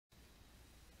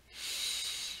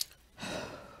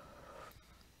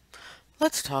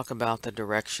Let's talk about the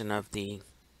direction of the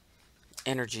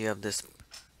energy of this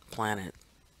planet.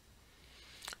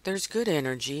 There's good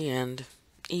energy and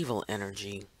evil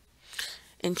energy.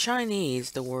 In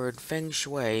Chinese, the word feng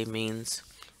shui means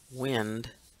wind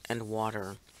and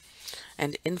water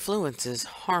and influences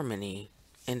harmony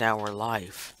in our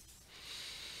life.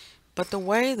 But the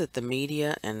way that the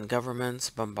media and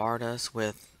governments bombard us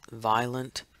with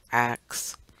violent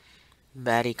acts,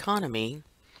 bad economy,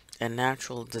 and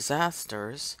natural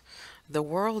disasters, the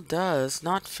world does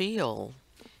not feel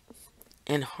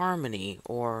in harmony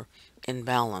or in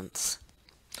balance.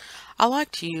 I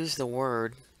like to use the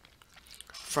word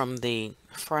from the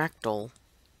fractal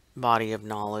body of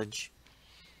knowledge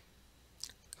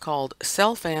called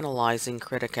self-analyzing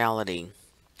criticality.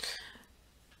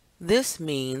 This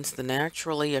means the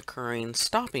naturally occurring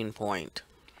stopping point.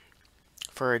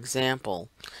 For example,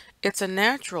 it's a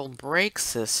natural brake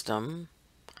system,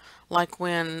 like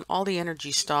when all the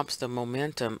energy stops the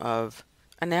momentum of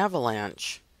an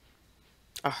avalanche,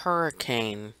 a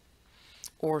hurricane,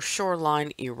 or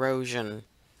shoreline erosion.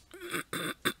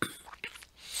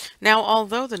 Now,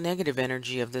 although the negative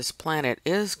energy of this planet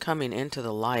is coming into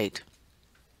the light,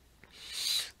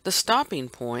 the stopping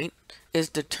point is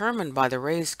determined by the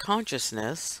raised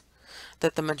consciousness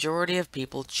that the majority of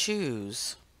people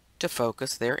choose to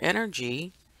focus their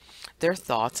energy, their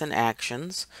thoughts and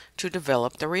actions to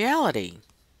develop the reality.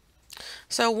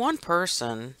 So one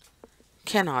person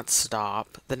cannot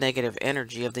stop the negative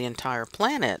energy of the entire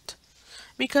planet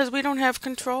because we don't have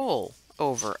control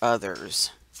over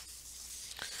others.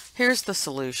 Here's the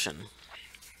solution.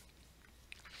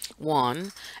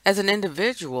 1. As an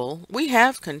individual, we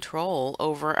have control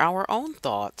over our own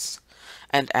thoughts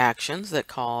and actions that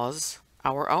cause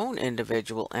our own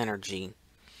individual energy,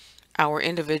 our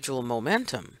individual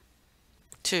momentum.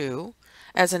 2.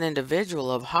 As an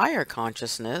individual of higher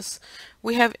consciousness,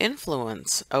 we have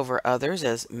influence over others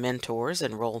as mentors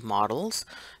and role models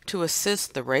to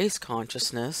assist the raised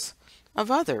consciousness of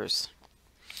others.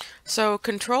 So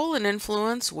control and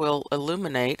influence will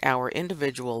illuminate our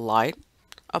individual light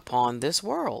upon this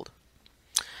world.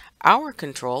 Our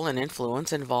control and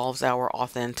influence involves our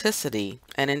authenticity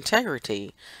and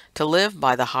integrity to live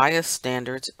by the highest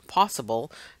standards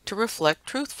possible to reflect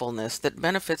truthfulness that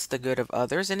benefits the good of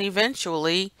others and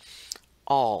eventually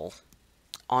all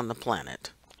on the planet.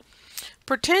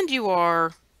 Pretend you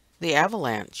are the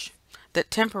avalanche that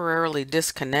temporarily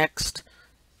disconnects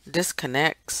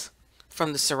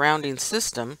from the surrounding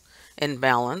system in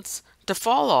balance to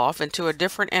fall off into a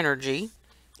different energy,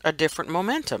 a different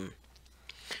momentum.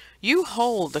 You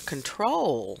hold the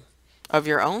control of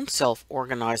your own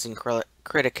self-organizing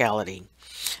criticality.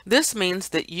 This means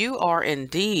that you are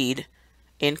indeed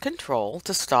in control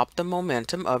to stop the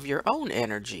momentum of your own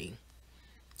energy.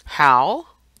 How?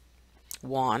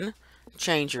 1.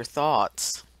 Change your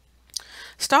thoughts.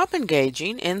 Stop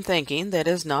engaging in thinking that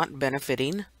is not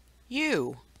benefiting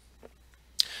you.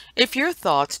 If your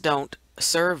thoughts don't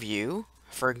serve you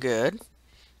for good,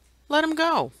 let them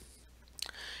go.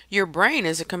 Your brain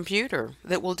is a computer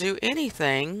that will do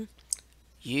anything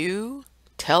you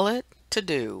tell it to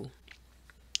do.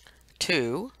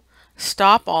 2.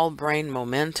 Stop all brain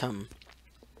momentum.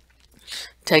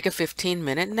 Take a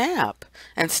 15-minute nap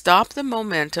and stop the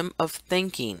momentum of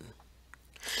thinking.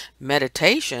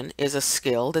 Meditation is a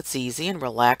skill that's easy and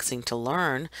relaxing to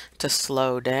learn to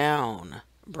slow down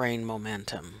brain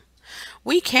momentum.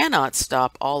 We cannot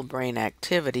stop all brain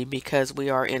activity because we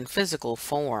are in physical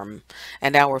form,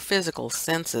 and our physical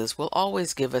senses will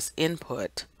always give us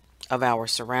input of our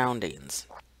surroundings.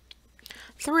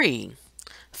 3.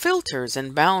 Filters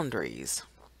and boundaries.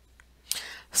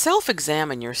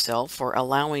 Self-examine yourself for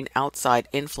allowing outside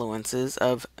influences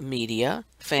of media,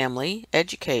 family,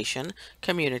 education,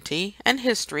 community, and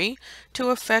history to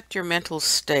affect your mental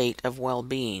state of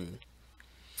well-being.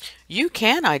 You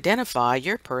can identify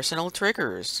your personal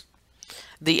triggers,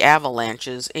 the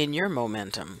avalanches in your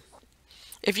momentum.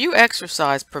 If you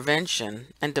exercise prevention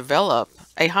and develop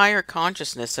a higher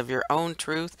consciousness of your own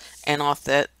truth and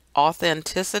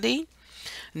authenticity,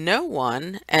 no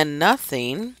one and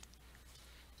nothing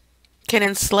can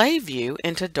enslave you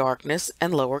into darkness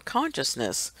and lower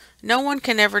consciousness. No one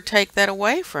can ever take that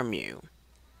away from you.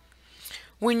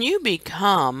 When you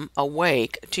become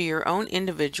awake to your own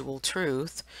individual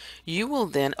truth, you will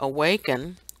then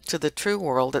awaken to the true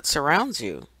world that surrounds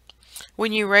you.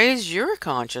 When you raise your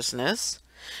consciousness,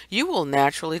 you will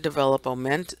naturally develop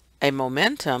a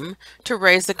momentum to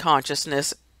raise the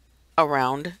consciousness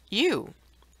around you.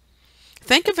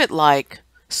 Think of it like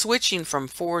switching from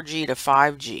 4G to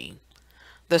 5G.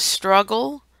 The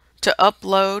struggle to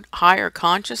upload higher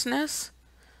consciousness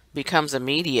becomes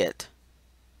immediate.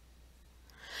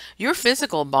 Your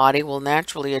physical body will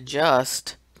naturally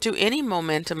adjust to any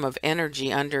momentum of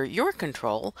energy under your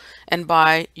control and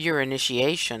by your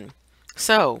initiation.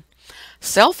 So,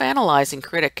 self-analyzing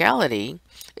criticality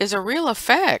is a real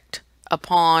effect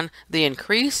upon the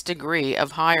increased degree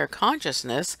of higher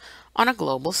consciousness on a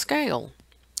global scale.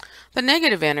 The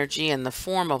negative energy in the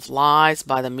form of lies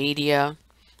by the media,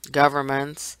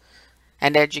 governments,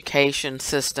 and education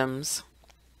systems,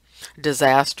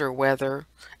 disaster weather,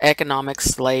 economic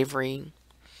slavery,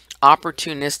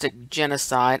 opportunistic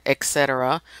genocide,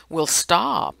 etc., will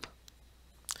stop.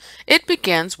 It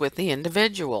begins with the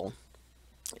individual.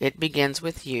 It begins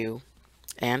with you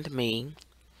and me.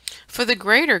 For the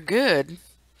greater good,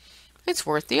 it's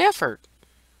worth the effort.